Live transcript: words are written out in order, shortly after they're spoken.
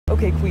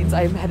Okay, queens,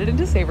 I am headed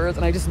into Savers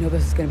and I just know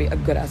this is gonna be a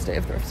good ass day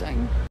of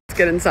thrifting. Let's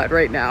get inside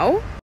right now.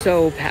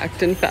 So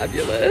packed and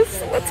fabulous.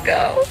 Let's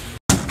go.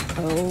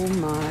 Oh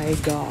my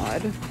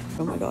god.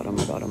 Oh my god, oh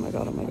my god, oh my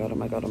god, oh my god, oh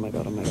my god, oh my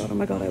god, oh my god, oh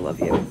my god, I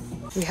love you.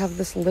 We have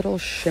this little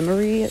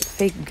shimmery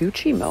fake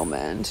Gucci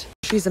moment.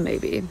 She's a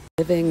maybe.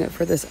 Living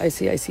for this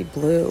icy, icy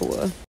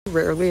blue.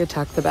 Rarely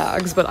attack the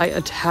bags, but I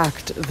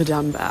attacked the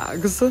damn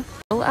bags.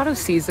 Still out of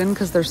season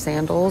because they're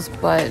sandals,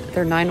 but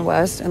they're 9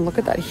 West, and look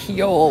at that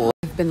heel.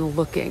 I've been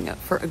looking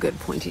for a good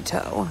pointy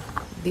toe.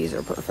 These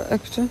are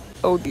perfect.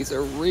 Oh, these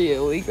are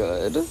really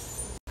good. Look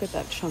at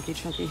that chunky,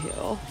 chunky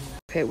heel.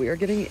 Okay, we are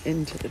getting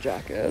into the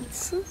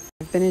jackets.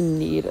 I've been in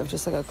need of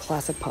just like a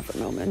classic puffer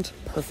moment.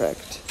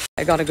 Perfect.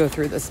 I gotta go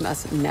through this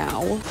mess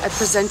now. I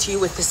present you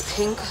with this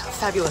pink,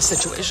 fabulous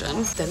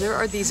situation. Then there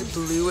are these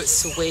blue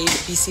suede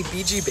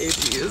BCBG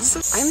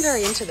babies. I'm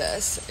very into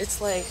this. It's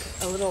like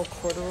a little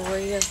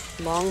corduroy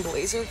long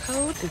blazer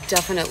coat. I'm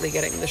definitely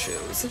getting the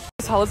shoes.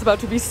 This haul is about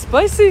to be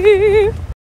spicy.